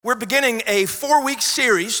We're beginning a 4-week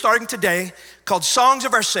series starting today called Songs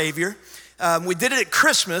of Our Savior. We did it at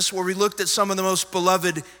Christmas where we looked at some of the most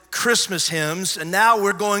beloved Christmas hymns. And now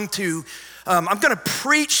we're going to, I'm going to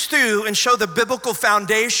preach through and show the biblical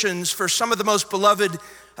foundations for some of the most beloved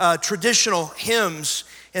traditional hymns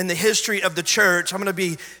in the history of the church. I'm going to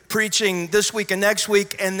be preaching this week and next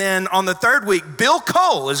week. And then on the third week, Bill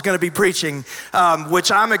Cole is going to be preaching,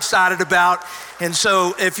 which I'm excited about. And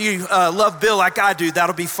so if you love Bill like I do,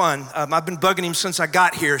 that'll be fun. I've been bugging him since I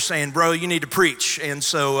got here saying, bro, you need to preach. And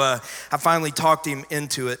so I finally talked him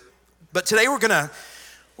into it. But today we're gonna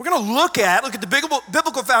look at the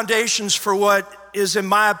biblical foundations for what is, in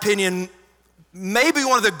my opinion, maybe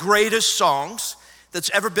one of the greatest songs that's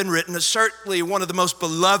ever been written. It's certainly one of the most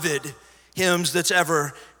beloved hymns that's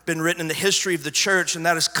ever been written in the history of the church, and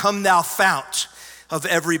that is Come Thou Fount of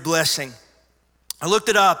Every Blessing. I looked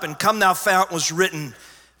it up, and Come Thou Fount was written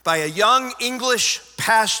by a young English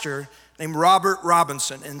pastor named Robert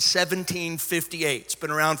Robinson in 1758. It's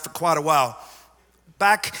been around for quite a while.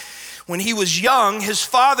 Back when he was young, his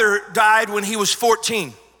father died when he was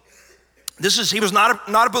 14. He was not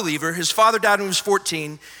a believer. His father died when he was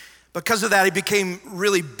 14. Because of that, he became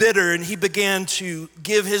really bitter, and he began to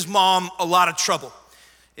give his mom a lot of trouble.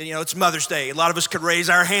 And, it's Mother's Day. A lot of us could raise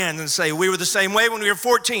our hands and say, we were the same way when we were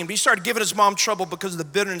 14. But he started giving his mom trouble because of the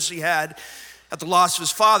bitterness he had at the loss of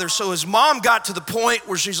his father. So his mom got to the point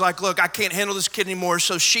where she's like, look, I can't handle this kid anymore.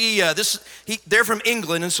 So they're from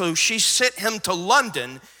England, and so she sent him to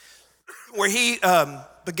London, where he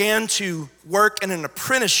began to work in an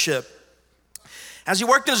apprenticeship. As he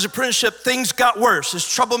worked in his apprenticeship, things got worse. His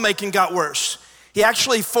troublemaking got worse. He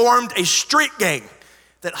actually formed a street gang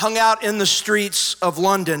that hung out in the streets of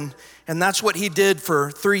London, and that's what he did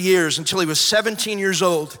for 3 years until he was 17 years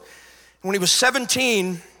old. When he was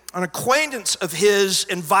 17, an acquaintance of his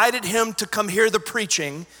invited him to come hear the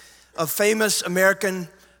preaching of famous American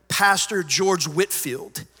pastor George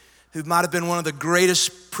Whitefield, who might have been one of the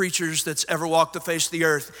greatest preachers that's ever walked the face of the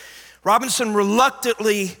earth. Robinson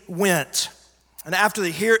reluctantly went. And after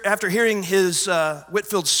hearing his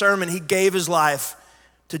Whitefield's sermon, he gave his life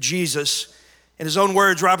to Jesus. In his own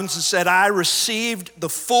words, Robinson said, I received the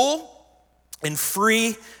full and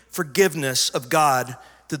free forgiveness of God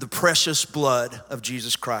through the precious blood of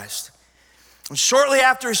Jesus Christ. And shortly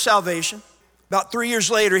after his salvation, about 3 years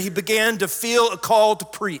later, he began to feel a call to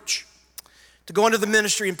preach, to go into the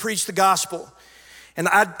ministry and preach the gospel. And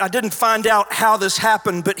I didn't find out how this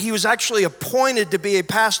happened, but he was actually appointed to be a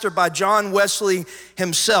pastor by John Wesley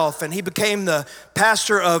himself. And he became the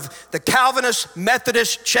pastor of the Calvinist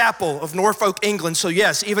Methodist Chapel of Norfolk, England. So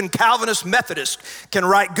yes, even Calvinist Methodists can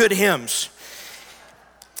write good hymns.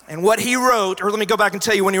 And what he wrote, or let me go back and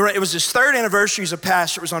tell you when he wrote, it was his 3rd anniversary as a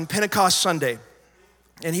pastor. It was on Pentecost Sunday.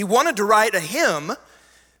 And he wanted to write a hymn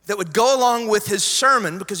that would go along with his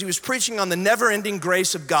sermon because he was preaching on the never-ending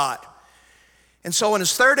grace of God. And so on his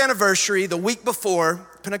 3rd anniversary, the week before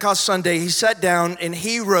Pentecost Sunday, he sat down and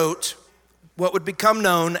he wrote what would become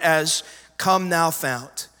known as Come Thou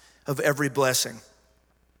Fount of Every Blessing.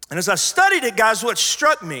 And as I studied it, guys, what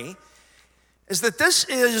struck me is that this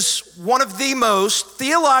is one of the most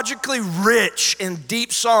theologically rich and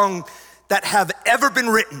deep songs that have ever been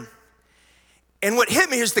written. And what hit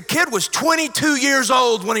me is the kid was 22 years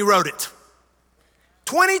old when he wrote it.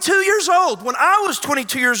 22 years old. When I was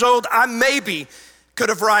 22 years old, I maybe could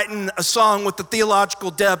have written a song with the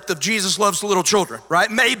theological depth of Jesus Loves the Little Children,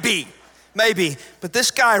 right? Maybe. But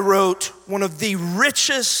this guy wrote one of the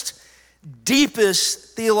richest,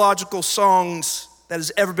 deepest theological songs that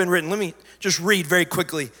has ever been written. Let me just read very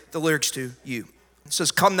quickly the lyrics to you. It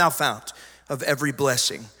says, Come Thou Fount of Every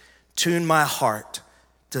Blessing, tune my heart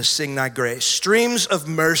to sing thy grace. Streams of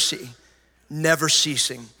mercy never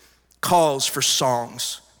ceasing, calls for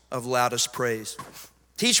songs of loudest praise.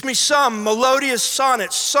 Teach me some melodious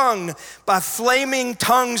sonnets sung by flaming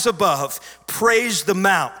tongues above. Praise the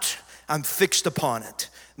mount, I'm fixed upon it,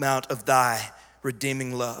 mount of thy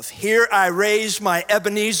redeeming love. Here I raise my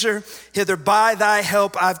Ebenezer, hither by thy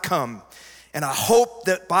help I've come. And I hope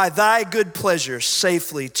that by thy good pleasure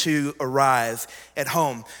safely to arrive at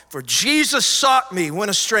home. For Jesus sought me when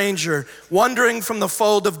a stranger, wandering from the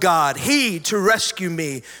fold of God. He, to rescue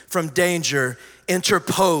me from danger,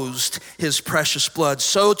 interposed his precious blood.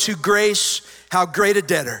 So to grace, how great a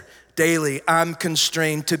debtor daily I'm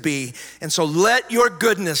constrained to be. And so let your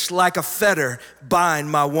goodness like a fetter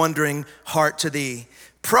bind my wandering heart to thee.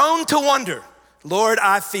 Prone to wonder, Lord,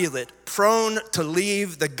 I feel it, prone to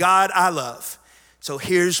leave the God I love. So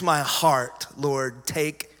here's my heart, Lord,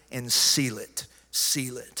 take and seal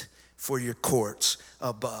it for your courts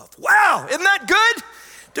above. Wow, isn't that good?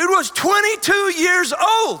 Dude was 22 years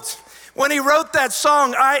old when he wrote that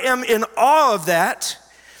song. I am in awe of that.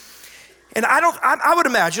 And I would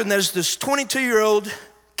imagine there's this 22-year-old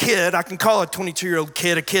kid, I can call a 22-year-old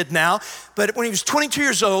kid a kid now, but when he was 22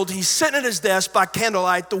 years old, he's sitting at his desk by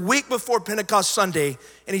candlelight the week before Pentecost Sunday,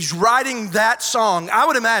 and he's writing that song. I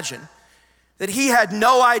would imagine that he had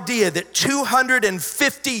no idea that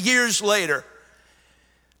 250 years later,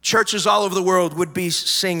 churches all over the world would be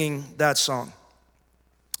singing that song.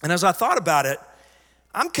 And as I thought about it,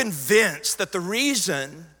 I'm convinced that the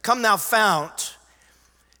reason Come Thou Fount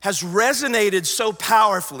has resonated so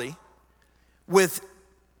powerfully with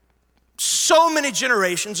so many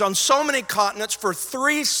generations on so many continents for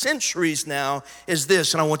 3 centuries now is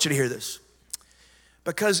this, and I want you to hear this,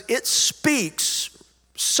 because it speaks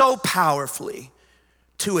so powerfully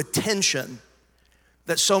to a tension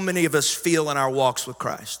that so many of us feel in our walks with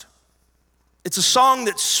Christ. It's a song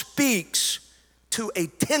that speaks to a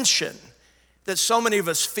tension that so many of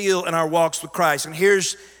us feel in our walks with Christ. And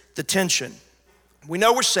here's the tension. We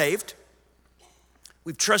know we're saved.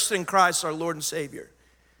 We've trusted in Christ, our Lord and Savior.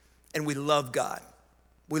 And we love God.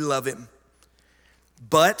 We love Him.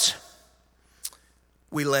 But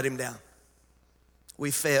we let Him down.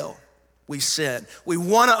 We fail. We sin. We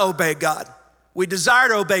want to obey God. We desire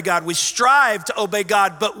to obey God. We strive to obey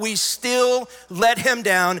God, but we still let Him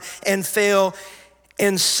down and fail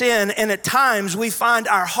in sin. And at times we find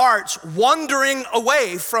our hearts wandering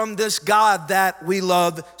away from this God that we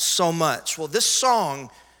love so much. Well, this song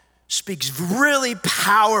speaks really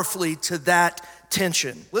powerfully to that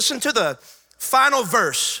tension. Listen to the final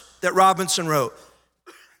verse that Robinson wrote.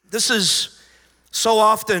 This is so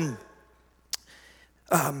often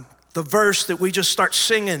the verse that we just start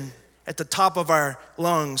singing at the top of our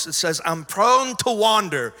lungs. It says, I'm prone to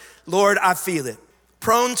wander, Lord, I feel it.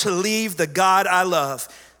 Prone to leave the God I love.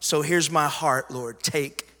 So here's my heart, Lord,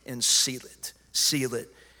 take and seal it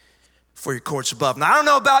for your courts above. Now, I don't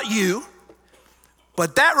know about you,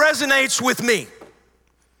 but that resonates with me.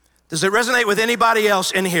 Does it resonate with anybody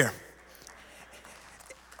else in here?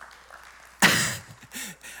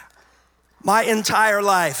 My entire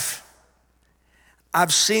life,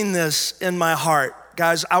 I've seen this in my heart.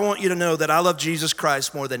 Guys, I want you to know that I love Jesus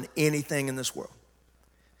Christ more than anything in this world.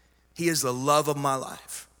 He is the love of my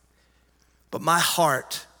life. But my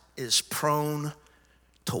heart is prone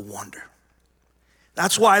to wander.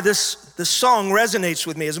 That's why this song resonates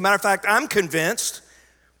with me. As a matter of fact, I'm convinced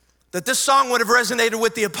that this song would have resonated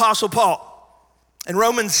with the Apostle Paul. In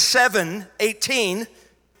Romans 7:18,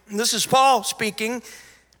 this is Paul speaking,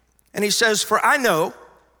 and he says, for I know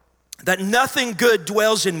that nothing good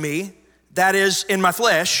dwells in me, that is, in my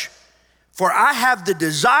flesh, for I have the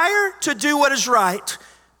desire to do what is right,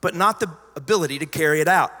 but not the ability to carry it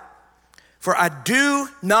out. For I do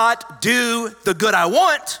not do the good I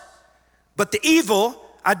want, but the evil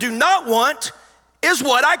I do not want is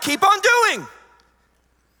what I keep on doing.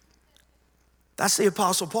 That's the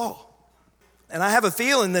Apostle Paul. And I have a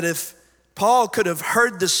feeling that if Paul could have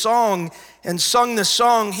heard this song and sung this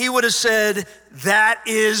song, he would have said, that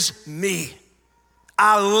is me.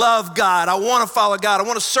 I love God. I want to follow God. I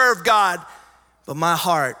want to serve God. But my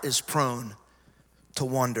heart is prone to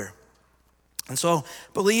wander. And so I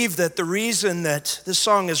believe that the reason that this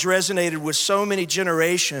song has resonated with so many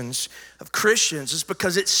generations of Christians is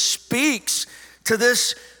because it speaks to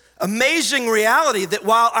this amazing reality that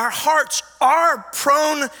while our hearts are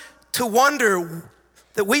prone to wander,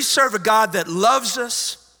 that we serve a God that loves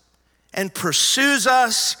us and pursues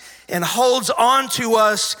us and holds on to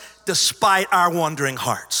us despite our wandering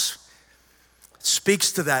hearts. It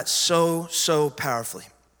speaks to that so powerfully.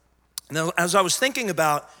 Now, as I was thinking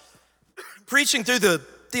about preaching through the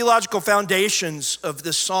theological foundations of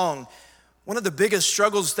this song, one of the biggest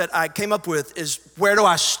struggles that I came up with is where do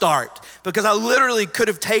I start? Because I literally could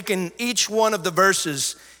have taken each one of the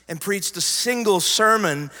verses and preached a single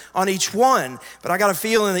sermon on each one, but I got a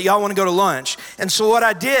feeling that y'all want to go to lunch. And so what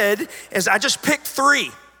I did is I just picked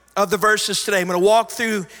 3 of the verses today. I'm going to walk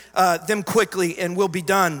through them quickly and we'll be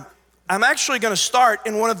done. I'm actually going to start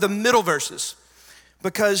in one of the middle verses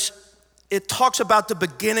because it talks about the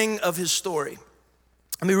beginning of his story.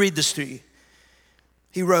 Let me read this to you.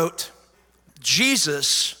 He wrote,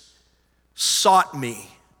 Jesus sought me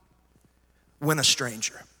when a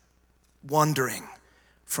stranger, wandering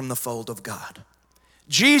from the fold of God.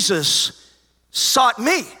 Jesus sought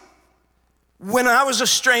me when I was a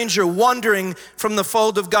stranger, wandering from the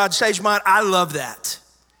fold of God. Sagemont, I love that.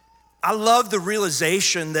 I love the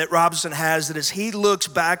realization that Robinson has that as he looks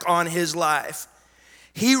back on his life,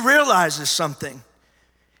 he realizes something.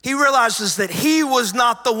 He realizes that he was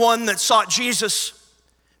not the one that sought Jesus,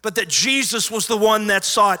 but that Jesus was the one that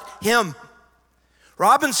sought him.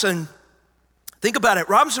 Robinson, think about it.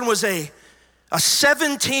 Robinson was a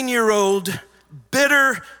 17-year-old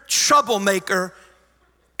bitter troublemaker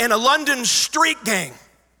in a London street gang.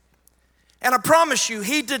 And I promise you,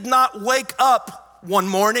 he did not wake up one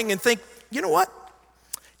morning and think, you know what?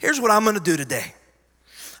 Here's what I'm gonna do today.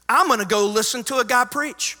 I'm gonna go listen to a guy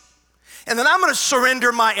preach. And then I'm gonna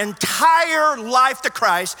surrender my entire life to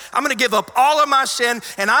Christ. I'm gonna give up all of my sin,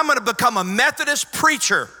 and I'm gonna become a Methodist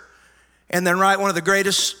preacher. And then write one of the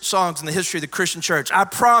greatest songs in the history of the Christian church. I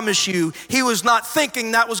promise you, he was not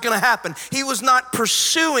thinking that was gonna happen. He was not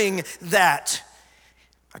pursuing that.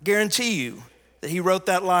 I guarantee you that he wrote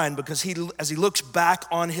that line because as he looks back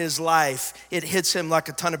on his life, it hits him like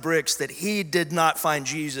a ton of bricks that he did not find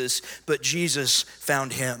Jesus, but Jesus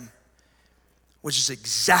found him, which is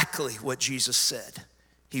exactly what Jesus said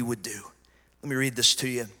he would do. Let me read this to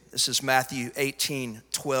you. This is Matthew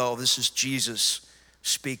 18:12. This is Jesus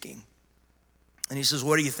speaking. And he says,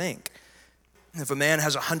 what do you think? If a man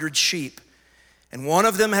has 100 sheep and one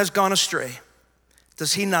of them has gone astray,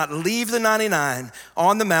 does he not leave the 99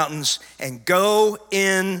 on the mountains and go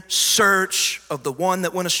in search of the one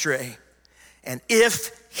that went astray? And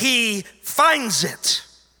if he finds it,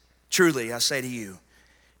 truly I say to you,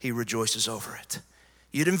 he rejoices over it.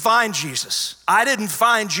 You didn't find Jesus. I didn't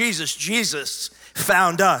find Jesus. Jesus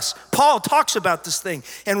found us. Paul talks about this thing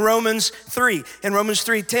in Romans 3. In Romans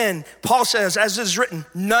 3:10, Paul says, as it is written,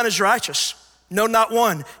 none is righteous. No, not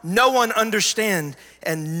one. No one understands,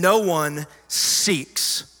 and no one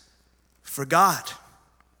seeks for God.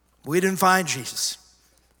 We didn't find Jesus.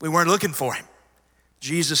 We weren't looking for him.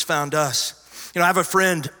 Jesus found us. You know, I have a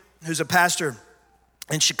friend who's a pastor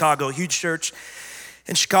in Chicago, a huge church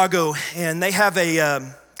in Chicago, and they have a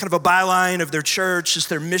kind of a byline of their church. It's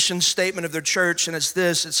their mission statement of their church, and it's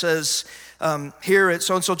this. It says, here at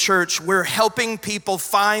so-and-so church, we're helping people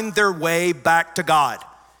find their way back to God.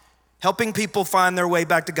 Helping people find their way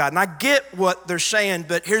back to God. And I get what they're saying,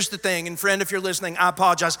 but here's the thing, and friend, if you're listening, I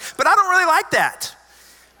apologize, but I don't really like that.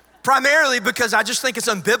 Primarily because I just think it's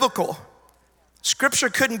unbiblical. Scripture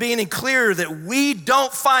couldn't be any clearer that we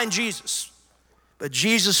don't find Jesus, but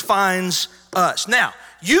Jesus finds us. Now,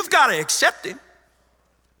 you've got to accept him.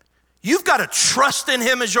 You've got to trust in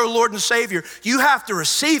him as your Lord and Savior. You have to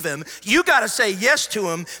receive him. You got to say yes to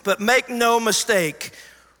him, but make no mistake,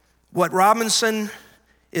 what Robinson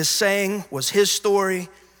is saying was his story.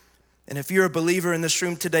 And if you're a believer in this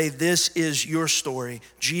room today, this is your story.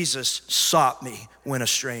 Jesus sought me when a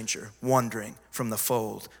stranger, wandering from the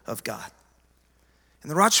fold of God. And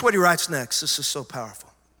then watch what he writes next. This is so powerful.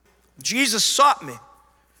 Jesus sought me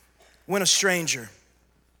when a stranger,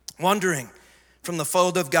 wandering from the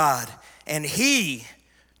fold of God, and he,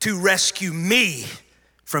 to rescue me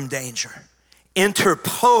from danger,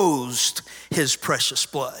 interposed his precious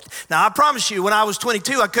blood. Now, I promise you, when I was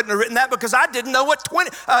 22, I couldn't have written that because I didn't know what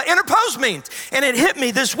interpose means. And it hit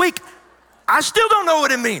me this week. I still don't know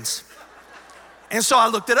what it means. And so I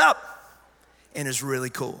looked it up, and it's really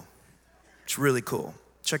cool. It's really cool.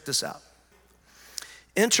 Check this out.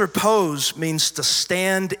 Interpose means to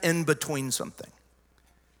stand in between something.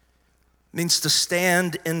 Means to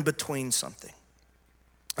stand in between something.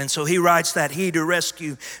 And so he writes that he, to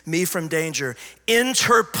rescue me from danger,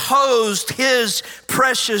 interposed his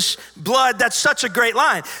precious blood. That's such a great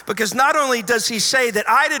line, because not only does he say that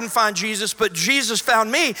I didn't find Jesus, but Jesus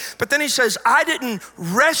found me, but then he says, I didn't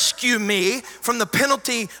rescue me from the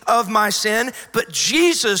penalty of my sin, but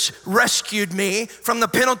Jesus rescued me from the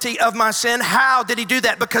penalty of my sin. How did he do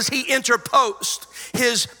that? Because he interposed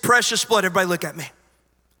his precious blood. Everybody look at me.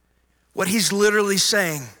 What he's literally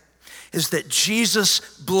saying is that Jesus'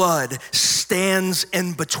 blood stands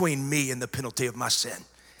in between me and the penalty of my sin.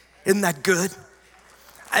 Isn't that good?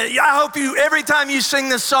 I hope you, every time you sing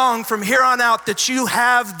this song from here on out, that you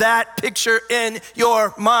have that picture in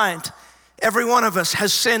your mind. Every one of us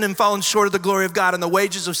has sinned and fallen short of the glory of God, and the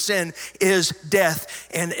wages of sin is death.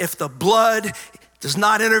 And if the blood does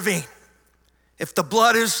not intervene, if the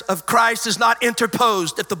blood of Christ is not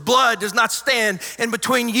interposed, if the blood does not stand in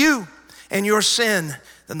between you and your sin,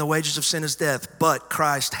 then the wages of sin is death. But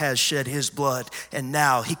Christ has shed his blood, and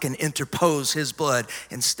now he can interpose his blood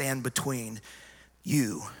and stand between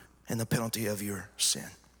you and the penalty of your sin.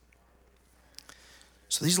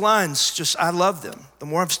 So these lines, I love them. The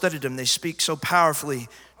more I've studied them, they speak so powerfully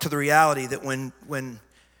to the reality that when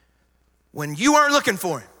you weren't looking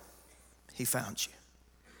for him, he found you,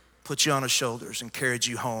 put you on his shoulders, and carried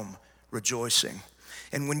you home rejoicing.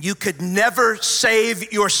 And when you could never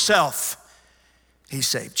save yourself, he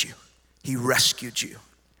saved you. He rescued you.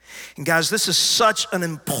 And guys, this is such an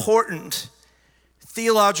important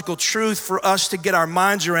theological truth for us to get our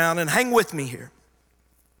minds around, and hang with me here.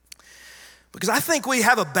 Because I think we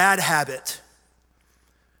have a bad habit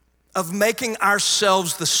of making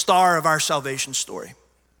ourselves the star of our salvation story.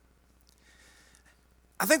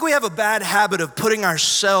 I think we have a bad habit of putting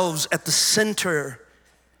ourselves at the center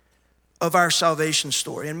of our salvation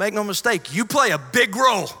story. And make no mistake, you play a big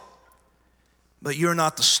role, but you're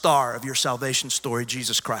not the star of your salvation story.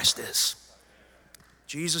 Jesus Christ is.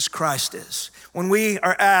 Jesus Christ is. When we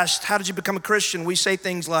are asked, how did you become a Christian? We say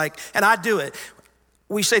things like, and I do it,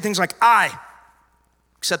 we say things like, I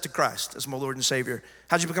accepted Christ as my Lord and Savior.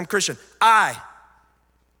 How did you become a Christian? I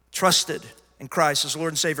trusted in Christ as Lord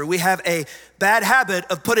and Savior. We have a bad habit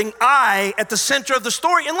of putting I at the center of the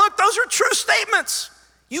story. And look, those are true statements.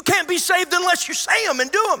 You can't be saved unless you say them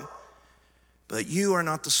and do them. But you are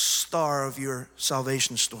not the star of your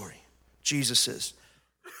salvation story. Jesus is.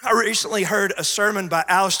 I recently heard a sermon by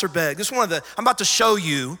Alistair Begg. I'm about to show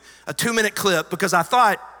you a 2-minute clip because I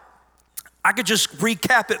thought I could just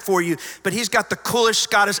recap it for you, but he's got the coolest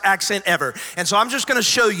Scottish accent ever. And so I'm just gonna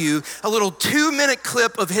show you a little 2-minute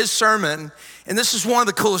clip of his sermon, and this is one of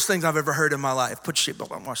the coolest things I've ever heard in my life. Put your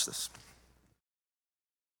seatbelt on, watch this.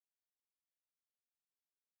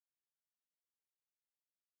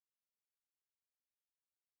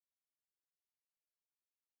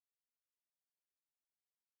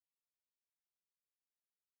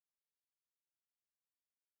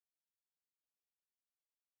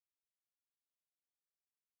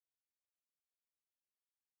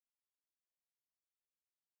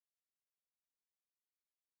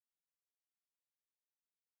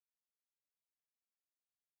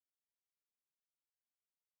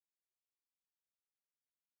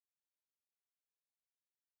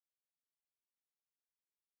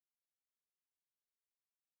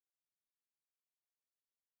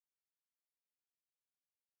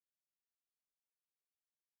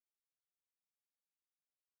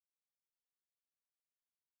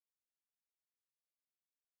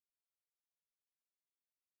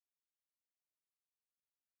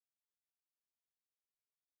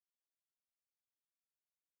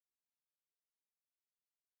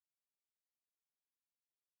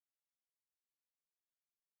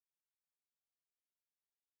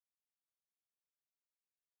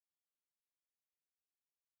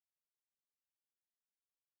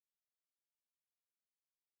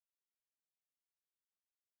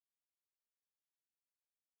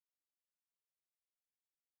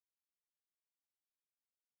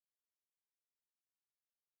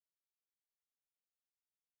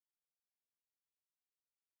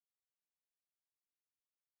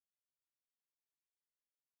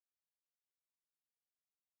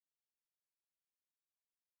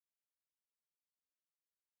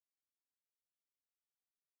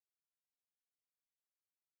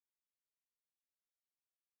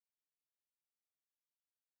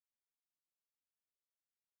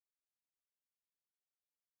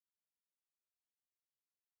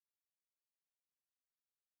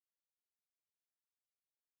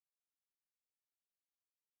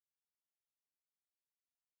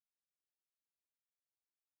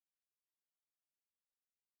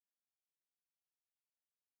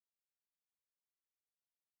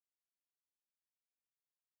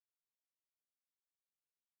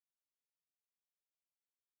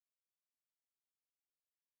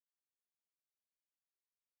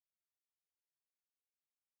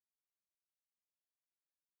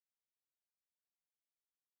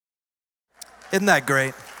 Isn't that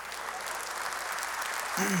great?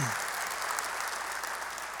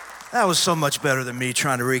 That was so much better than me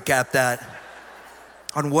trying to recap that.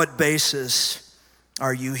 On what basis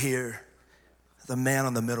are you here? The man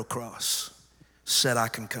on the middle cross said, I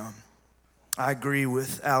can come. I agree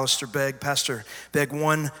with Alistair Begg, Pastor Begg,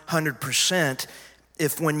 100%.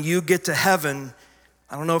 If when you get to heaven,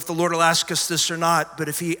 I don't know if the Lord will ask us this or not, but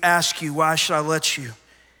if he asks you, why should I let you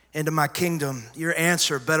into my kingdom? Your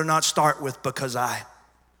answer better not start with, because I.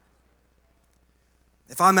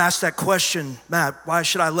 If I'm asked that question, Matt, why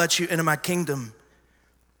should I let you into my kingdom?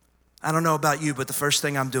 I don't know about you, but the first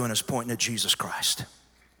thing I'm doing is pointing at Jesus Christ.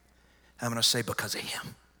 I'm gonna say, because of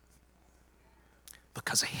him.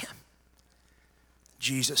 Because of him.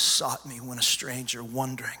 Jesus sought me when a stranger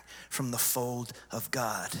wandering from the fold of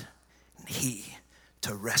God, and he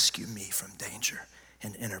to rescue me from danger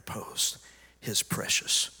and interposed his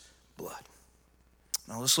precious blood.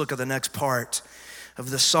 Now let's look at the next part of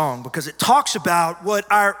this song, because it talks about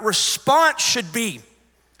what our response should be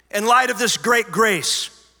in light of this great grace,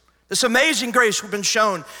 this amazing grace we've been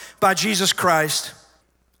shown by Jesus Christ.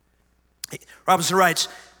 Robinson writes,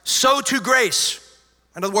 so to grace,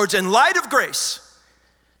 in other words, in light of grace,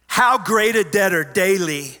 how great a debtor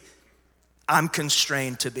daily I'm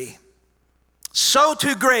constrained to be. So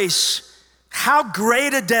to grace, how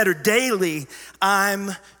great a debtor daily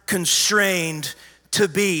I'm constrained to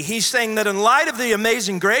be. He's saying that in light of the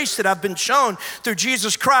amazing grace that I've been shown through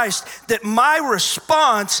Jesus Christ, that my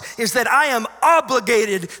response is that I am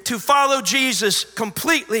obligated to follow Jesus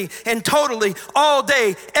completely and totally all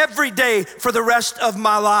day, every day for the rest of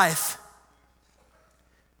my life.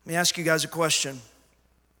 Let me ask you guys a question.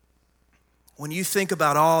 When you think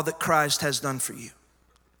about all that Christ has done for you,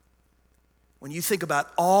 when you think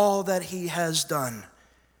about all that he has done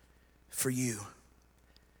for you,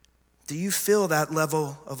 do you feel that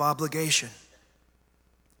level of obligation?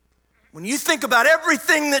 When you think about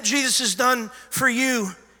everything that Jesus has done for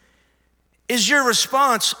you, is your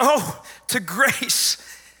response, oh, to grace,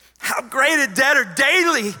 how great a debtor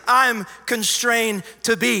daily I'm constrained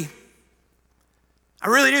to be? I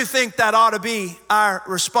really do think that ought to be our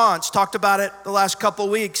response. Talked about it the last couple of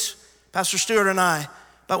weeks, Pastor Stewart and I.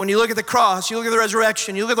 But when you look at the cross, you look at the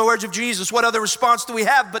resurrection, you look at the words of Jesus, what other response do we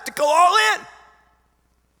have but to go all in?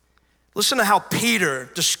 Listen to how Peter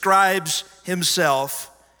describes himself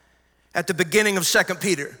at the beginning of 2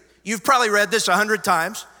 Peter. You've probably read this 100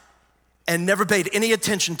 times and never paid any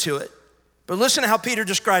attention to it. But listen to how Peter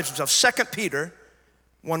describes himself. 2 Peter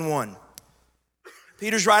 1:1.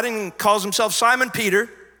 Peter's writing and calls himself Simon Peter,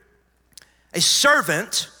 a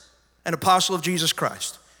servant and apostle of Jesus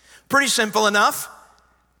Christ. Pretty simple enough.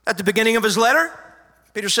 At the beginning of his letter,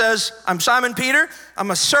 Peter says, I'm Simon Peter, I'm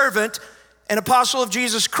a servant, an apostle of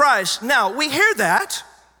Jesus Christ. Now, we hear that,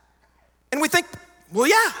 and we think, well,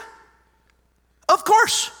 yeah, of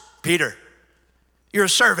course, Peter, you're a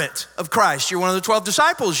servant of Christ. You're one of the 12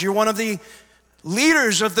 disciples. You're one of the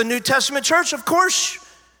leaders of the New Testament church. Of course,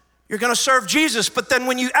 you're gonna serve Jesus. But then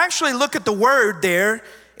when you actually look at the word there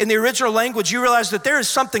in the original language, you realize that there is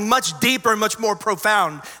something much deeper and much more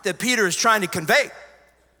profound that Peter is trying to convey.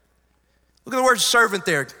 Look at the word servant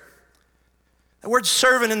there. The word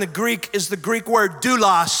servant in the Greek is the Greek word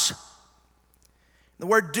doulos. The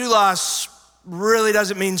word doulos really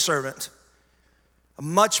doesn't mean servant. A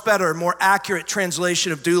much better, more accurate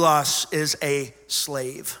translation of doulos is a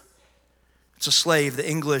slave. It's a slave. The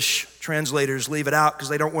English translators leave it out because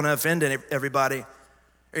they don't want to offend everybody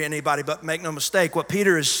or anybody, but make no mistake, what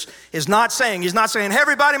Peter is not saying, he's not saying, hey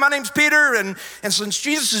everybody, my name's Peter, and since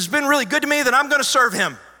Jesus has been really good to me, then I'm gonna serve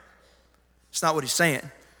him. It's not what he's saying.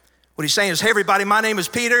 What he's saying is, hey everybody, my name is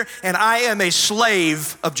Peter and I am a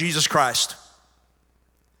slave of Jesus Christ.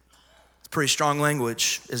 It's pretty strong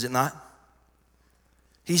language, is it not?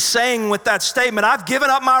 He's saying with that statement, I've given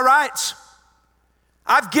up my rights.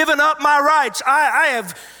 I've given up my rights. I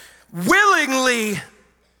have willingly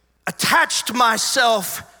attached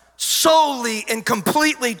myself solely and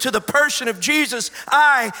completely to the person of Jesus.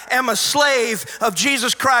 I am a slave of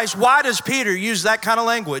Jesus Christ. Why does Peter use that kind of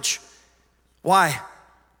language? Why?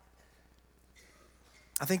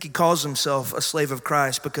 I think he calls himself a slave of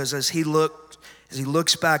Christ because as he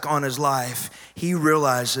looks back on his life, he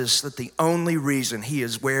realizes that the only reason he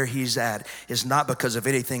is where he's at is not because of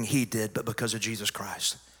anything he did, but because of Jesus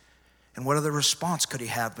Christ. And what other response could he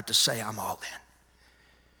have but to say, I'm all in?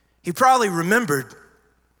 He probably remembered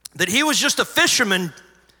that he was just a fisherman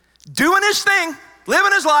doing his thing,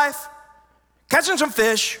 living his life, catching some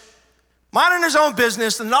fish, minding his own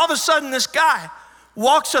business, and all of a sudden this guy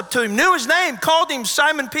walks up to him, knew his name, called him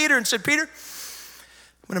Simon Peter and said, Peter,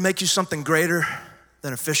 I'm gonna make you something greater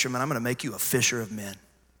than a fisherman. I'm gonna make you a fisher of men.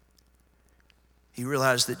 He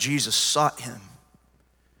realized that Jesus sought him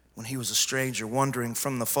when he was a stranger wandering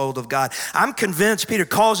from the fold of God. I'm convinced Peter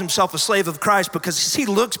calls himself a slave of Christ because as he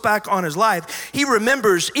looks back on his life, he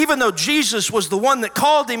remembers, even though Jesus was the one that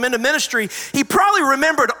called him into ministry, he probably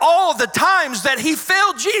remembered all the times that he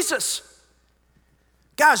failed Jesus.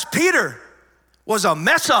 Guys, Peter was a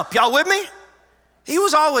mess up. Y'all with me? He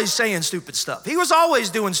was always saying stupid stuff. He was always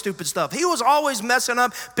doing stupid stuff. He was always messing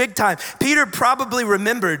up big time. Peter probably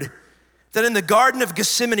remembered that in the Garden of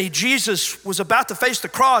Gethsemane, Jesus was about to face the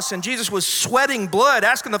cross and Jesus was sweating blood,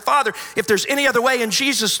 asking the Father if there's any other way. And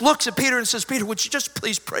Jesus looks at Peter and says, Peter, would you just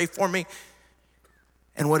please pray for me?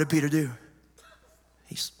 And what did Peter do?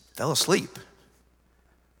 He fell asleep.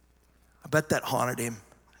 I bet that haunted him.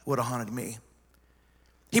 It would have haunted me.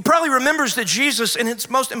 He probably remembers that Jesus, in his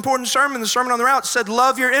most important sermon, the Sermon on the Mount, said,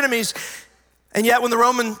 love your enemies. And yet when the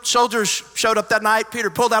Roman soldiers showed up that night, Peter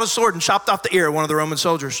pulled out a sword and chopped off the ear of one of the Roman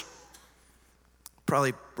soldiers.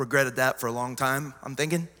 Probably regretted that for a long time, I'm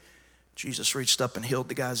thinking. Jesus reached up and healed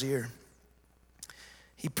the guy's ear.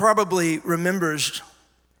 He probably remembers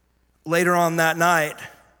later on that night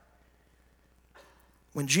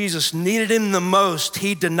When Jesus needed him the most,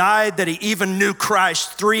 he denied that he even knew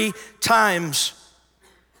Christ 3 times.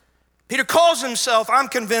 Peter calls himself, I'm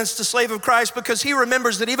convinced, a slave of Christ because he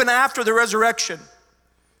remembers that even after the resurrection,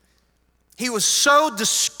 he was so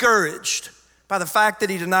discouraged by the fact that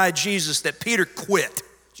he denied Jesus that Peter quit.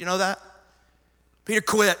 Did you know that? Peter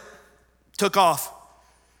quit, took off,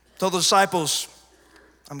 told the disciples,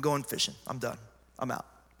 I'm going fishing, I'm done, I'm out.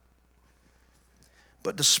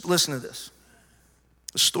 But just listen to this.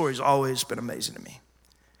 The story's always been amazing to me.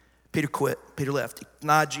 Peter quit, Peter left, he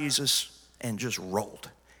denied Jesus and just rolled.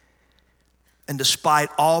 And despite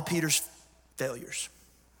all Peter's failures,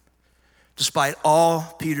 despite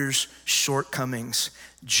all Peter's shortcomings,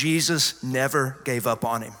 Jesus never gave up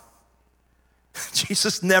on him.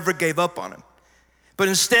 Jesus never gave up on him. But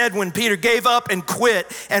instead, when Peter gave up and quit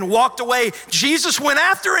and walked away, Jesus went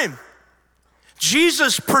after him.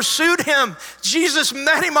 Jesus pursued him. Jesus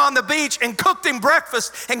met him on the beach and cooked him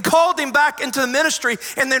breakfast and called him back into the ministry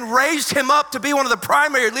and then raised him up to be one of the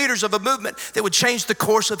primary leaders of a movement that would change the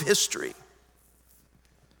course of history.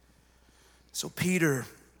 So Peter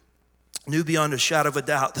knew beyond a shadow of a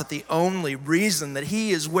doubt that the only reason that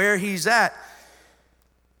he is where he's at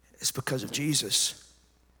is because of Jesus.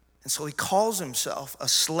 And so he calls himself a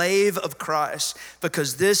slave of Christ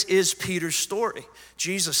because this is Peter's story.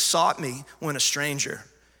 Jesus sought me when a stranger,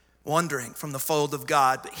 wandering from the fold of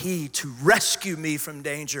God, but he, to rescue me from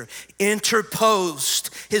danger,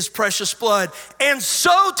 interposed his precious blood, and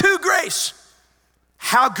so to grace.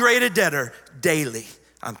 How great a debtor daily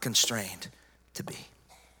I'm constrained to be.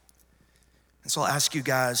 And so I'll ask you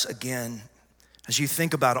guys again, as you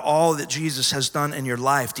think about all that Jesus has done in your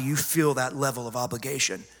life, do you feel that level of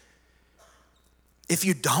obligation? If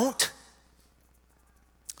you don't,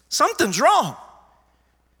 something's wrong.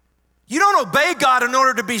 You don't obey God in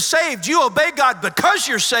order to be saved. You obey God because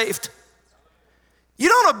you're saved. You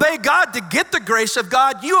don't obey God to get the grace of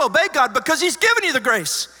God. You obey God because he's given you the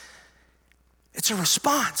grace. It's a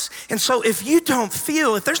response. And so if you don't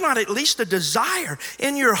feel, if there's not at least a desire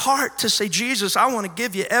in your heart to say, Jesus, I want to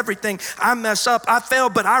give you everything. I mess up, I fail,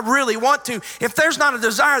 but I really want to. If there's not a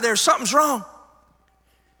desire there, something's wrong.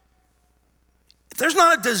 If there's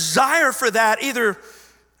not a desire for that, either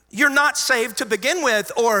you're not saved to begin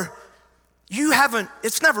with, or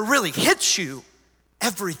it's never really hit you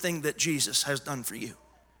everything that Jesus has done for you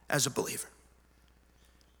as a believer.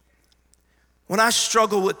 When I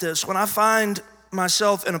struggle with this, when I find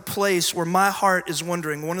myself in a place where my heart is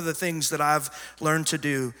wondering, one of the things that I've learned to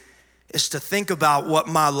do is to think about what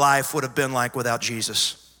my life would have been like without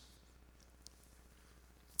Jesus.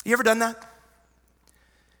 You ever done that?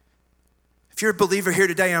 If you're a believer here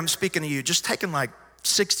today, I'm speaking to you, just taking like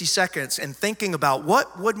 60 seconds and thinking about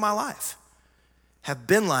what would my life have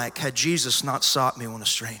been like had Jesus not sought me when a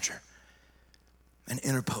stranger and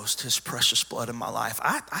interposed his precious blood in my life.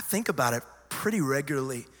 I think about it pretty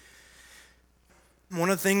regularly.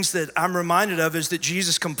 One of the things that I'm reminded of is that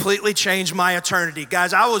Jesus completely changed my eternity.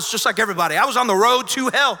 Guys, I was just like everybody. I was on the road to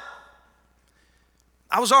hell.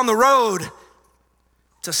 I was on the road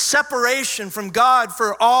to separation from God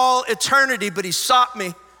for all eternity, but he sought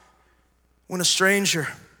me when a stranger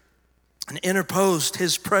and interposed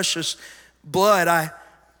his precious blood.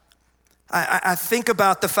 I think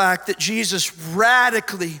about the fact that Jesus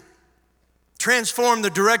radically transformed the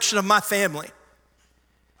direction of my family.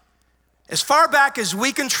 As far back as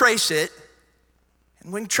we can trace it,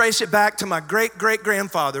 and we can trace it back to my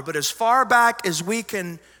great-great-grandfather, but as far back as we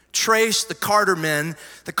can trace the Carter men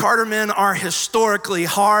are historically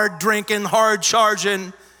hard-drinking,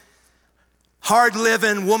 hard-charging,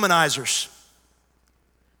 hard-living womanizers.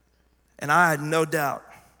 And I had no doubt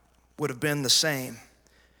would have been the same,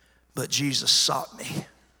 but Jesus sought me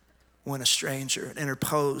when a stranger and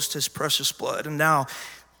interposed his precious blood. And now,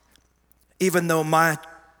 even though my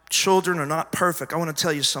children are not perfect, I want to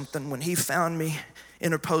tell you something. When he found me,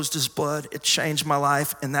 interposed his blood, it changed my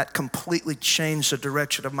life, and that completely changed the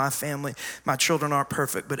direction of my family. My children aren't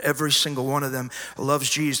perfect, but every single one of them loves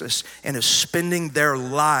Jesus and is spending their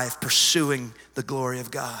life pursuing the glory of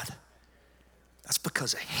God. That's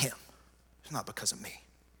because of him. It's not because of me.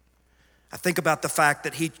 I think about the fact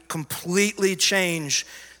that he completely changed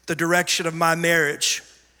the direction of my marriage.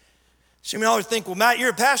 Some of you always think, well, Matt, you're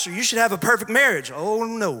a pastor. You should have a perfect marriage. Oh,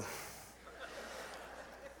 no.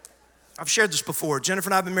 I've shared this before. Jennifer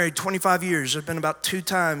and I have been married 25 years. There's been about 2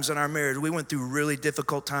 times in our marriage. We went through really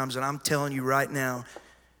difficult times, and I'm telling you right now,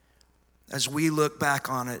 as we look back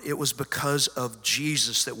on it, it was because of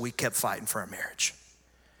Jesus that we kept fighting for our marriage.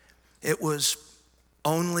 It was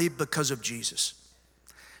only because of Jesus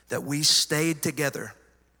that we stayed together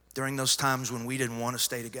during those times when we didn't want to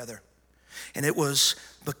stay together. And it was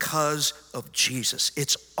because of Jesus.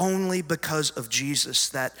 It's only because of Jesus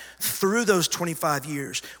that through those 25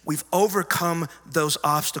 years, we've overcome those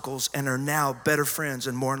obstacles and are now better friends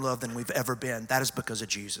and more in love than we've ever been. That is because of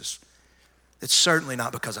Jesus. It's certainly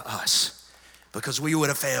not because of us, because we would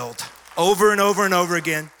have failed over and over and over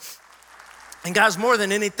again. And guys, more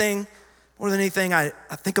than anything, I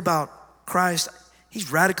think about Christ.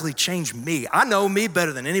 He's radically changed me. I know me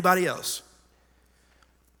better than anybody else.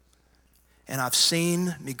 And I've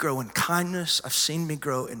seen me grow in kindness. I've seen me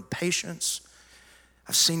grow in patience.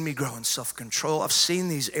 I've seen me grow in self-control. I've seen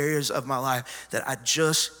these areas of my life that I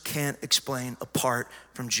just can't explain apart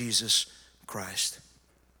from Jesus Christ.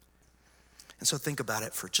 And so think about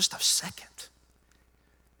it for just a second.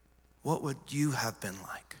 What would you have been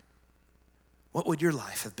like? What would your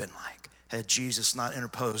life have been like had Jesus not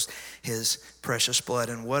interposed his precious blood?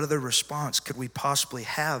 And what other response could we possibly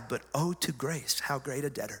have but, oh, to grace, how great a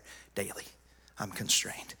debtor daily I'm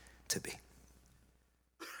constrained to be.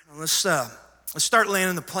 Let's start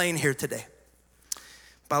landing the plane here today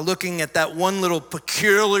by looking at that one little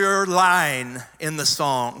peculiar line in the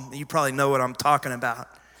song. You probably know what I'm talking about.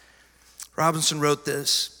 Robinson wrote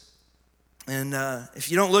this, and if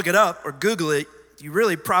you don't look it up or Google it, you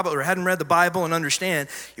really probably or hadn't read the Bible and understand,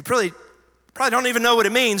 you probably don't even know what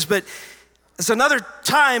it means, but it's another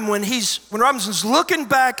time when Robinson's looking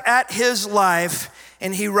back at his life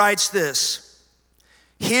and he writes this: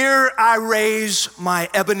 "Here I raise my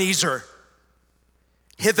Ebenezer,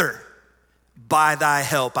 hither by thy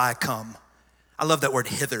help I come." I love that word,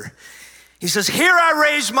 hither. He says, "Here I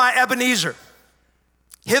raise my Ebenezer,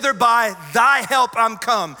 hither by thy help I'm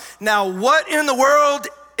come." Now, what in the world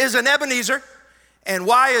is an Ebenezer, and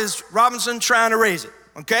why is Robinson trying to raise it,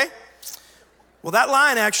 okay? Well, that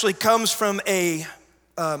line actually comes from a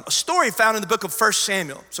story found in the book of 1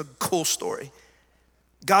 Samuel. It's a cool story.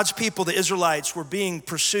 God's people, the Israelites, were being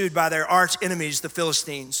pursued by their arch enemies, the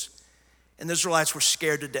Philistines, and the Israelites were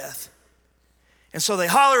scared to death. And so they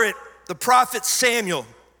holler at the prophet Samuel,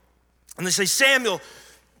 and they say, "Samuel,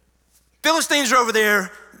 Philistines are over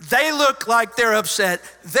there. They look like they're upset.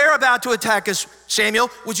 They're about to attack us.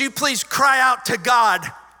 Samuel, would you please cry out to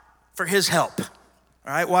God for his help?"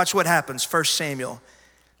 All right, watch what happens. 1 Samuel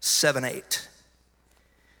 7:8.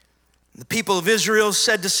 The people of Israel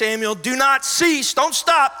said to Samuel, "Do not cease, don't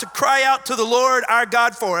stop to cry out to the Lord our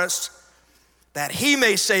God for us, that he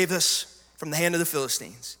may save us from the hand of the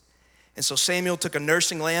Philistines." And so Samuel took a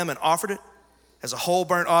nursing lamb and offered it as a whole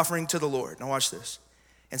burnt offering to the Lord. Now watch this.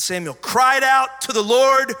 "And Samuel cried out to the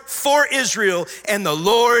Lord for Israel, and the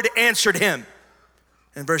Lord answered him."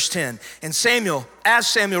 In verse 10, as Samuel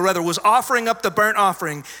was offering up the burnt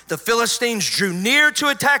offering, the Philistines drew near to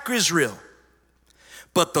attack Israel.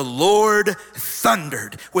 But the Lord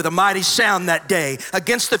thundered with a mighty sound that day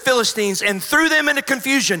against the Philistines and threw them into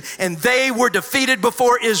confusion, and they were defeated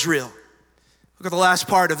before Israel. Look at the last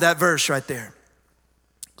part of that verse right there.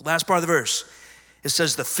 The last part of the verse. It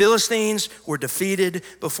says the Philistines were defeated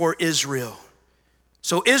before Israel.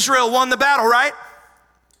 So Israel won the battle, right?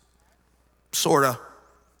 Sorta.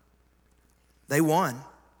 They won.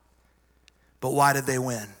 But why did they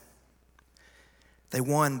win? They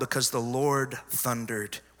won because the Lord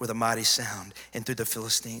thundered with a mighty sound and threw the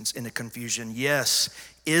Philistines into confusion. Yes,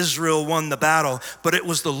 Israel won the battle, but it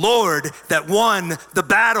was the Lord that won the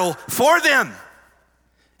battle for them.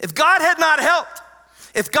 If God had not helped,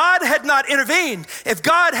 if God had not intervened, if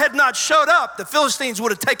God had not showed up, the Philistines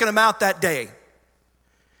would have taken them out that day.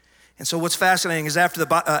 And so what's fascinating is after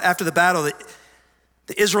the battle,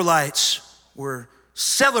 the Israelites were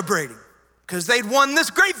celebrating because they'd won this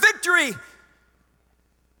great victory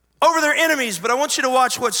over their enemies. But I want you to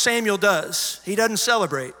watch what Samuel does. He doesn't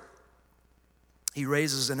celebrate. He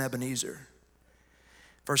raises an Ebenezer.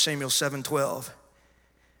 1 Samuel 7:12.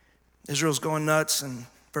 Israel's going nuts, and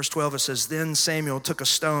verse 12 it says, "Then Samuel took a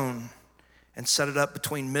stone and set it up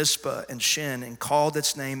between Mizpah and Shin and called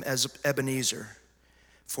its name as Ebenezer.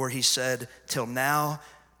 For he said, till now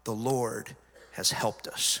the Lord has helped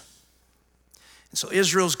us." And so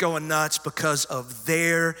Israel's going nuts because of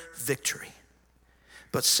their victory.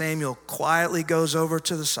 But Samuel quietly goes over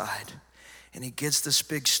to the side and he gets this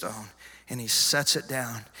big stone and he sets it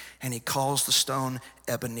down and he calls the stone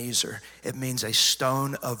Ebenezer. It means a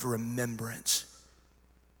stone of remembrance.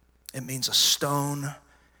 It means a stone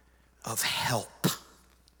of help.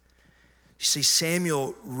 You see,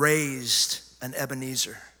 Samuel raised an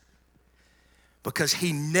Ebenezer because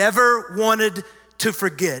he never wanted to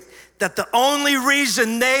forget that the only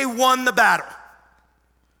reason they won the battle.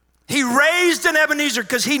 He raised an Ebenezer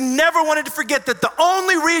because he never wanted to forget that the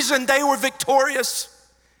only reason they were victorious,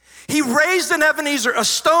 He raised an Ebenezer, a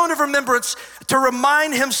stone of remembrance, to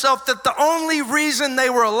remind himself that the only reason they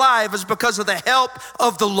were alive is because of the help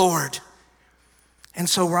of the Lord. And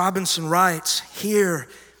so Robinson writes, here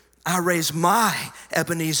I raise my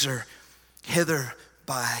Ebenezer, hither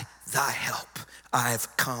by thy help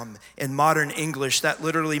I've come. In modern English, that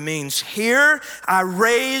literally means, here I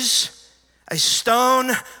raise a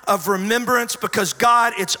stone of remembrance because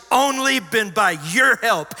God, it's only been by your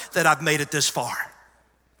help that I've made it this far.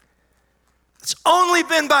 It's only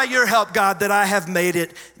been by your help, God, that I have made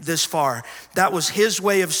it this far. That was his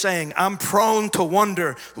way of saying, I'm prone to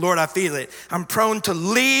wonder, Lord, I feel it. I'm prone to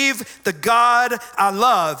leave the God I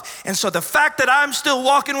love. And so the fact that I'm still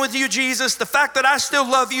walking with you, Jesus, the fact that I still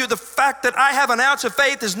love you, the fact that I have an ounce of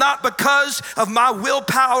faith is not because of my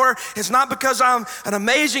willpower. It's not because I'm an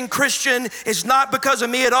amazing Christian. It's not because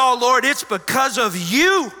of me at all, Lord. It's because of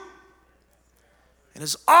you. And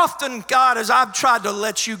as often, God, as I've tried to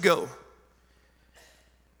let you go,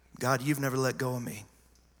 God, you've never let go of me.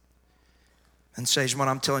 And Sagemont,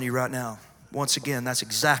 I'm telling you right now, once again, that's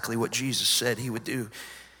exactly what Jesus said he would do.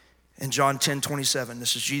 In John 10:27,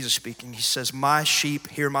 this is Jesus speaking. He says, my sheep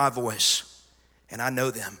hear my voice, and I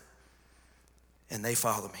know them, and they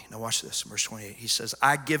follow me. Now watch this, verse 28. He says,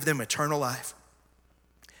 I give them eternal life,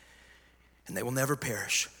 and they will never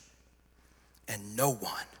perish, and no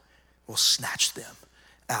one will snatch them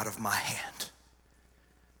out of my hand.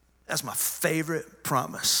 That's my favorite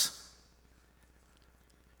promise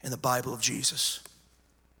in the Bible of Jesus.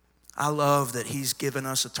 I love that he's given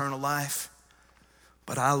us eternal life,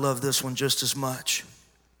 but I love this one just as much.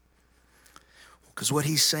 Because what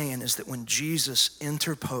he's saying is that when Jesus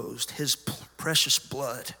interposed his precious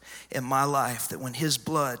blood in my life, that when his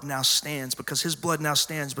blood now stands, because his blood now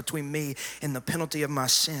stands between me and the penalty of my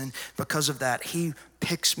sin, because of that, he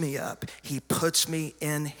picks me up. He puts me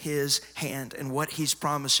in his hand. And what he's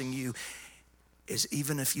promising you is,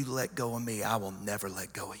 even if you let go of me, I will never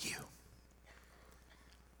let go of you.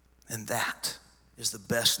 And that is the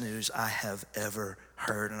best news I have ever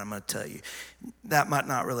heard. And I'm going to tell you, that might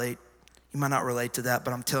not relate. You might not relate to that,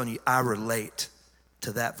 but I'm telling you, I relate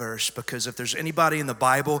to that verse, because if there's anybody in the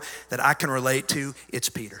Bible that I can relate to, it's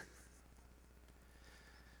Peter.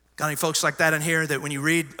 Got any folks like that in here that when you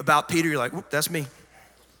read about Peter, you're like, that's me.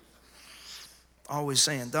 Always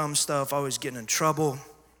saying dumb stuff, always getting in trouble,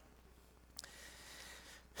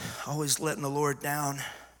 always letting the Lord down.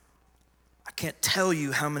 I can't tell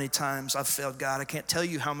you how many times I've failed God. I can't tell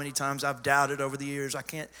you how many times I've doubted over the years. I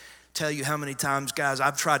can't tell you how many times, guys,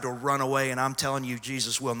 I've tried to run away, and I'm telling you,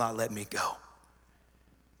 Jesus will not let me go.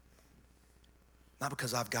 Not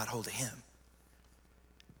because I've got hold of him,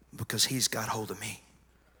 because he's got hold of me.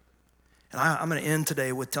 And I'm going to end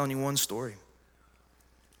today with telling you one story.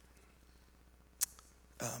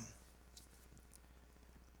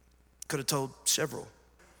 Could have told several,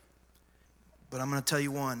 but I'm going to tell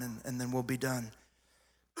you one, and then we'll be done.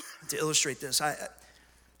 To illustrate this, I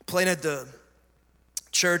planted the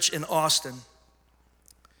church in Austin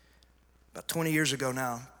about 20 years ago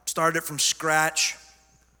now. Started it from scratch,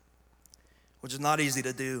 which is not easy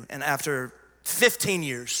to do. And after 15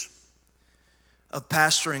 years of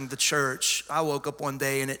pastoring the church, I woke up one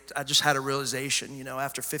day and I just had a realization,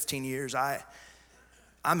 after 15 years,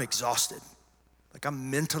 I'm exhausted. Like,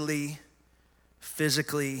 I'm mentally,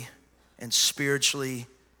 physically, and spiritually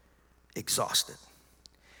exhausted.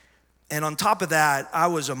 And on top of that, I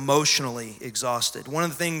was emotionally exhausted. One of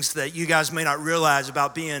the things that you guys may not realize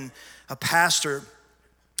about being a pastor,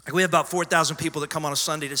 we have about 4,000 people that come on a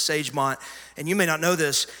Sunday to Sagemont, and you may not know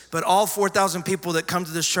this, but all 4,000 people that come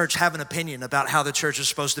to this church have an opinion about how the church is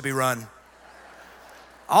supposed to be run.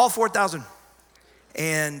 All 4,000.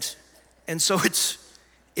 And so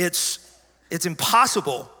it's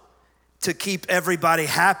impossible to keep everybody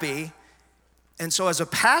happy. And so as a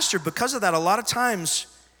pastor, because of that, a lot of times,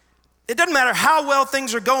 it doesn't matter how well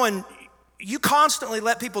things are going, you constantly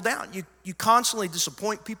let people down. You constantly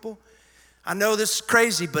disappoint people. I know this is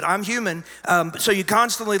crazy, but I'm human. So you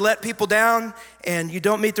constantly let people down, and you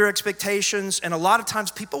don't meet their expectations. And a lot of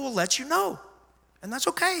times people will let you know, and that's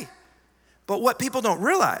okay. But what people don't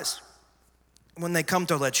realize when they come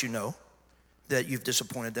to let you know that you've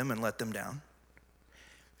disappointed them and let them down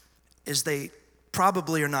is they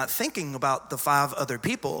probably are not thinking about the 5 other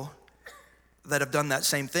people that have done that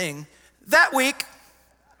same thing that week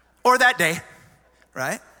or that day,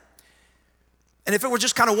 right? And if it were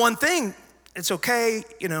just kind of one thing, it's okay,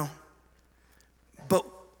 But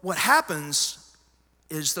what happens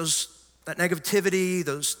is that negativity,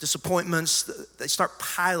 those disappointments, they start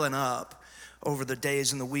piling up over the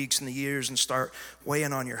days and the weeks and the years and start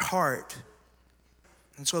weighing on your heart.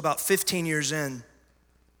 And so about 15 years in,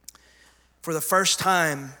 For the first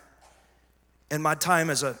time in my time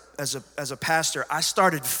as a pastor, I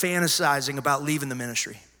started fantasizing about leaving the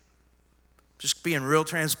ministry. Just being real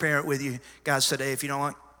transparent with you. God said, hey, if you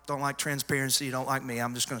don't like transparency, you don't like me,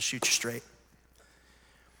 I'm just gonna shoot you straight.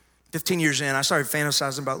 15 years in, I started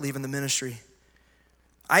fantasizing about leaving the ministry.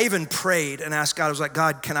 I even prayed and asked God, I was like,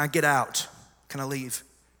 God, can I get out? Can I leave?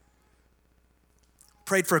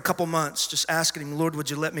 Prayed for a couple months, just asking him, Lord, would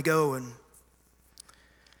you let me go? And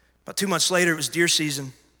about 2 months later, it was deer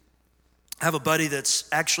season. I have a buddy that's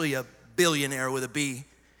actually a billionaire with a B.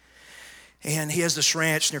 And he has this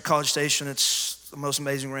ranch near College Station. It's the most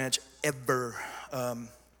amazing ranch ever.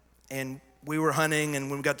 And we were hunting, and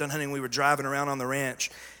when we got done hunting, we were driving around on the ranch.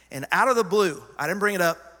 And out of the blue, I didn't bring it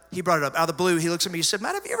up, he brought it up. Out of the blue, he looks at me, he said,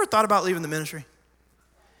 Matt, have you ever thought about leaving the ministry?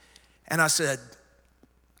 And I said,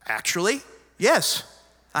 actually, yes,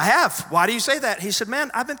 I have. Why do you say that? He said,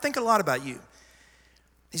 man, I've been thinking a lot about you.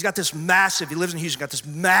 He's got this massive, he lives in Houston, got this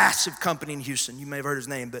massive company in Houston. You may have heard his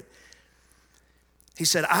name, but he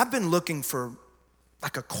said, I've been looking for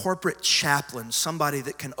like a corporate chaplain, somebody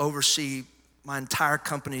that can oversee my entire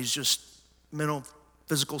company's just mental,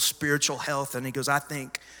 physical, spiritual health. And he goes, I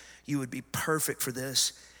think you would be perfect for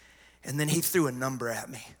this. And then he threw a number at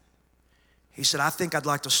me. He said, I think I'd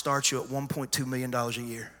like to start you at $1.2 million a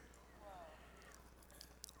year.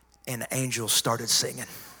 And angels started singing.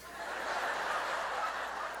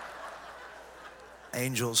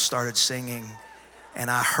 Angels started singing, and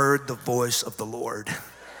I heard the voice of the Lord.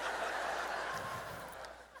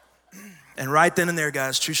 And right then and there,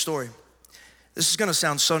 guys, true story. This is gonna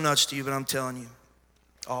sound so nuts to you, but I'm telling you,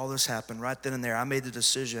 all this happened right then and there. I made the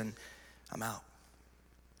decision, I'm out.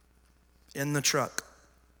 In the truck,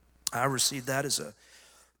 I received that as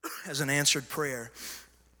an answered prayer.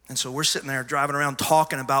 And so we're sitting there driving around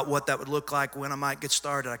talking about what that would look like, when I might get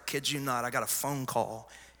started. I kid you not, I got a phone call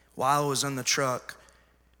while I was in the truck,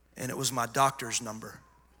 and it was my doctor's number.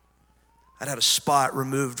 I'd had a spot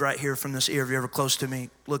removed right here from this ear. If you're ever close to me,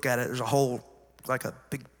 look at it. There's a hole, like a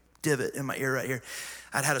big divot in my ear right here.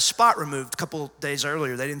 I'd had a spot removed a couple days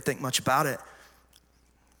earlier. They didn't think much about it.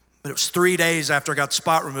 But it was 3 days after I got the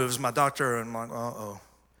spot removed. It was my doctor, and I'm like, uh-oh.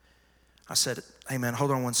 I said, hey man,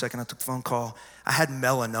 hold on one second. I took the phone call. I had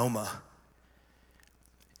melanoma.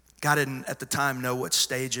 God didn't at the time know what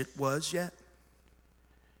stage it was yet.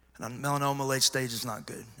 And melanoma, late stage, is not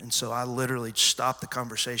good. And so I literally stopped the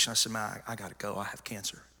conversation. I said, man, I gotta go, I have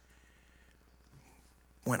cancer.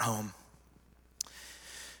 Went home.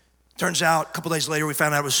 Turns out, a couple days later, we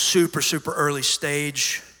found out it was super, super early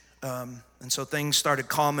stage. And so things started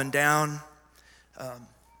calming down.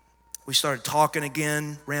 We started talking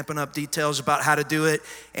again, ramping up details about how to do it.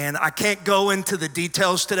 And I can't go into the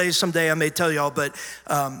details today. Someday I may tell y'all, but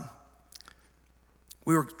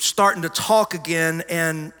we were starting to talk again,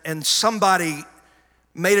 and somebody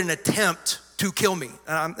made an attempt to kill me.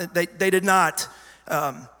 They did not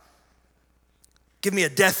give me a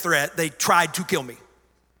death threat. They tried to kill me.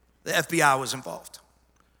 The FBI was involved.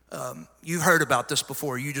 You've heard about this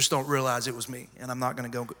before. You just don't realize it was me, and I'm not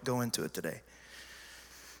gonna go into it today.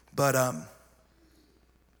 But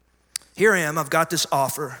here I am, I've got this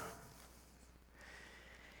offer,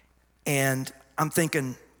 and I'm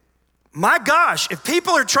thinking, my gosh, if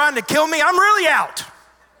people are trying to kill me, I'm really out.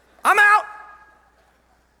 I'm out.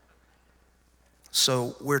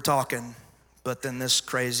 So we're talking, but then this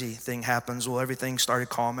crazy thing happens. Well, everything started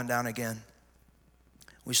calming down again.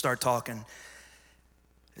 We start talking.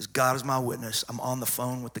 As God is my witness, I'm on the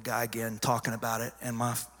phone with the guy again, talking about it, and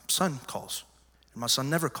my son calls. And my son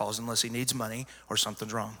never calls unless he needs money or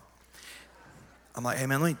something's wrong. I'm like, hey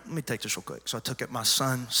man, let me take this real quick. So I took it. My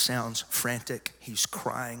son sounds frantic. He's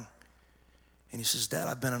crying. And he says, Dad,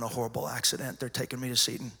 I've been in a horrible accident. They're taking me to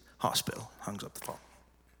Seton Hospital. Hangs up the phone.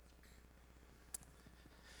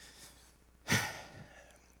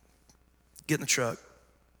 Get in the truck,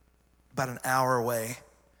 about an hour away,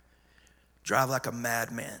 drive like a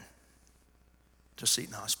madman to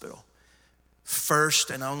Seton Hospital. First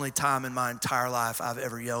and only time in my entire life I've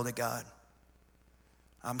ever yelled at God.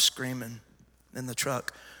 I'm screaming in the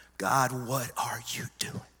truck, God, what are you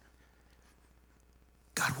doing?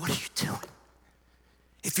 God, what are you doing?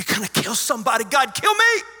 If you're gonna kill somebody, God, kill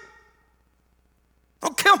me.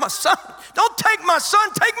 Don't kill my son. Don't take my son,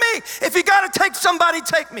 take me. If you gotta take somebody,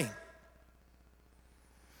 take me.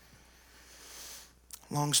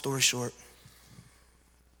 Long story short,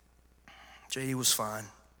 JD was fine.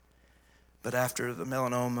 But after the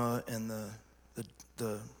melanoma and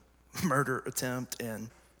the murder attempt, and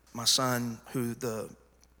my son, who the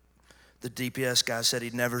DPS guy said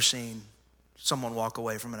he'd never seen someone walk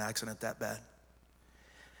away from an accident that bad,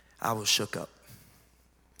 I was shook up.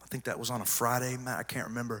 I think that was on a Friday, Matt, I can't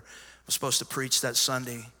remember. I was supposed to preach that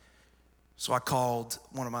Sunday. So I called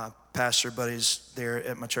one of my pastor buddies there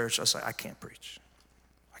at my church. I said, I can't preach.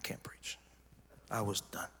 I can't preach. I was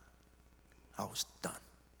done. I was done.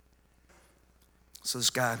 So this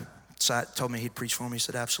guy told me he'd preach for me. He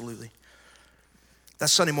said, absolutely. That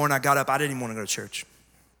Sunday morning I got up. I didn't even want to go to church.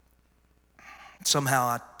 Somehow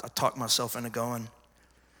I talked myself into going.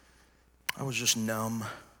 I was just numb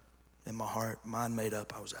in my heart, mind made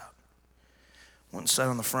up, I was out. Went and sat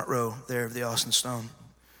on the front row there of the Austin Stone.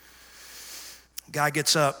 Guy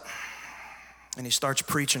gets up and he starts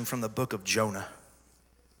preaching from the book of Jonah.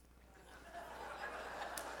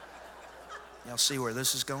 Y'all see where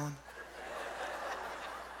this is going?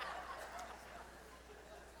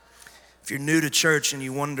 If you're new to church and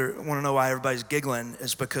you want to know why everybody's giggling,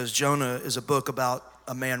 it's because Jonah is a book about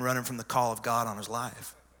a man running from the call of God on his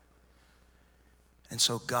life. And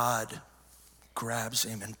so God grabs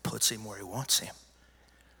him and puts him where he wants him.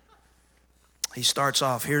 He starts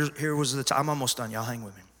off, here was the, I'm almost done, y'all hang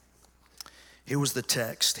with me. Here was the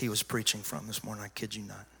text he was preaching from this morning, I kid you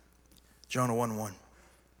not. Jonah 1:1.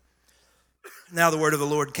 Now the word of the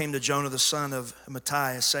Lord came to Jonah the son of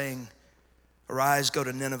Amittai, saying, arise, go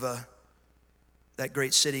to Nineveh, that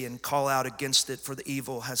great city, and call out against it, for the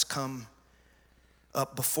evil has come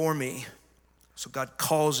up before me. So God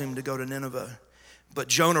calls him to go to Nineveh. But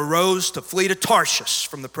Jonah rose to flee to Tarshish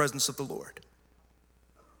from the presence of the Lord.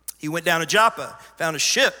 He went down to Joppa, found a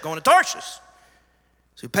ship going to Tarshish.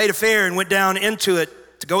 So he paid a fare and went down into it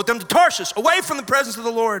to go with them to Tarshish, away from the presence of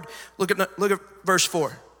the Lord. Look at verse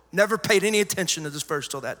 4. Never paid any attention to this verse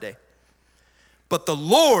till that day. But the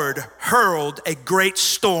Lord hurled a great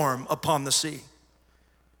storm upon the sea.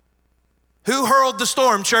 Who hurled the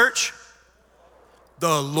storm, church?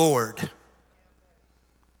 The Lord.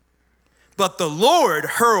 But the Lord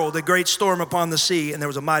hurled a great storm upon the sea, and there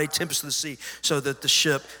was a mighty tempest of the sea, so that the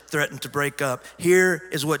ship threatened to break up. Here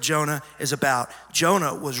is what Jonah is about.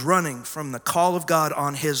 Jonah was running from the call of God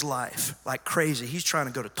on his life like crazy. He's trying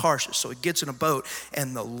to go to Tarshish, so he gets in a boat,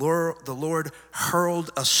 and the Lord hurled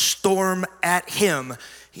a storm at him.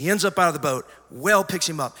 He ends up out of the boat, whale picks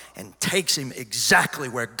him up, and takes him exactly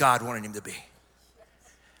where God wanted him to be.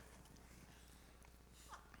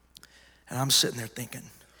 And I'm sitting there thinking,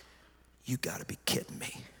 you gotta be kidding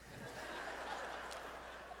me.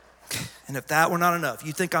 And if that were not enough,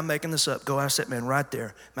 you think I'm making this up, go ask that man right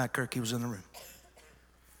there. Matt Kirk, he was in the room.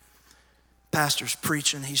 Pastor's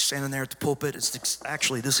preaching, he's standing there at the pulpit. It's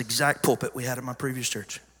actually this exact pulpit we had at my previous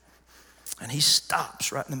church. And he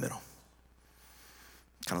stops right in the middle.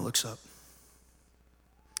 Kind of looks up.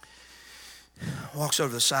 Walks over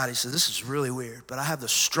to the side, he says, this is really weird, but I have the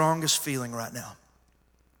strongest feeling right now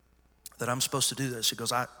that I'm supposed to do this. He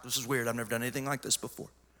goes, this is weird, I've never done anything like this before.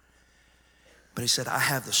 But he said, I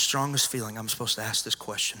have the strongest feeling I'm supposed to ask this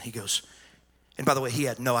question. He goes, and by the way, he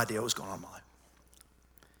had no idea what was going on in my life.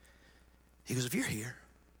 He goes, if you're here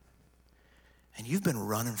and you've been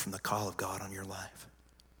running from the call of God on your life,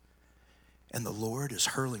 and the Lord is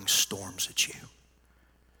hurling storms at you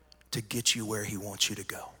to get you where he wants you to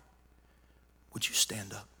go, would you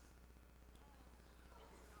stand up?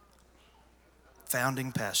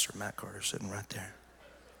 Founding pastor Matt Carter sitting right there.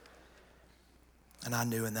 And I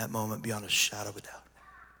knew in that moment, beyond a shadow of a doubt,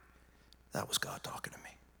 that was God talking to me.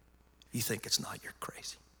 If you think it's not, you're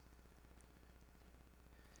crazy.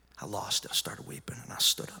 I lost it. I started weeping and I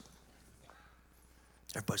stood up.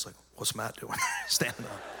 Everybody's like, what's Matt doing? Standing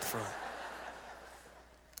up at the front.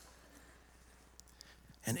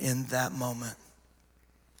 And in that moment,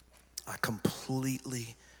 I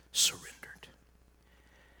completely surrendered.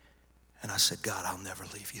 And I said, God, I'll never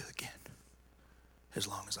leave you again as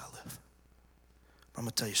long as I live. I'm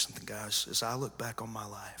gonna tell you something, guys. As I look back on my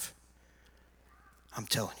life, I'm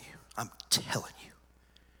telling you,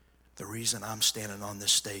 the reason I'm standing on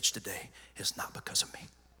this stage today is not because of me.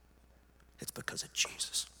 It's because of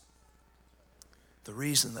Jesus. The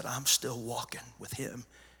reason that I'm still walking with him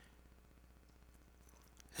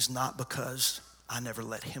is not because I never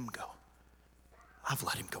let him go. I've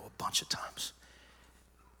let him go a bunch of times.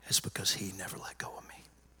 It's because he never let go of me.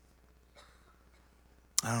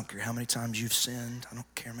 I don't care how many times you've sinned. I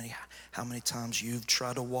don't care how many times you've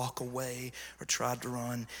tried to walk away or tried to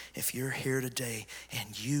run. If you're here today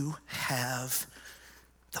and you have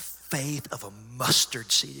the faith of a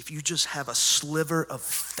mustard seed, if you just have a sliver of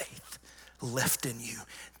faith left in you,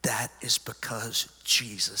 that is because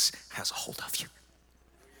Jesus has a hold of you.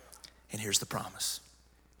 And here's the promise.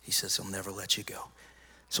 He says he'll never let you go.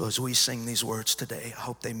 So as we sing these words today, I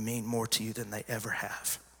hope they mean more to you than they ever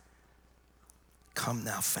have. Come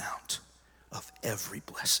now, fount of every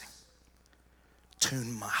blessing.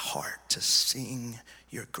 Tune my heart to sing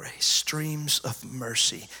your grace. Streams of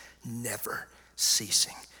mercy never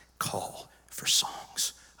ceasing. Call for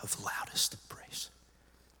songs of loudest praise.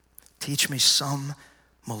 Teach me some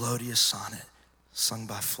melodious sonnet sung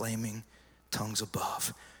by flaming tongues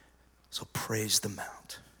above. So praise the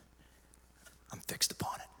mount I'm fixed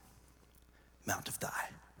upon it. Mount of thy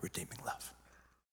redeeming love.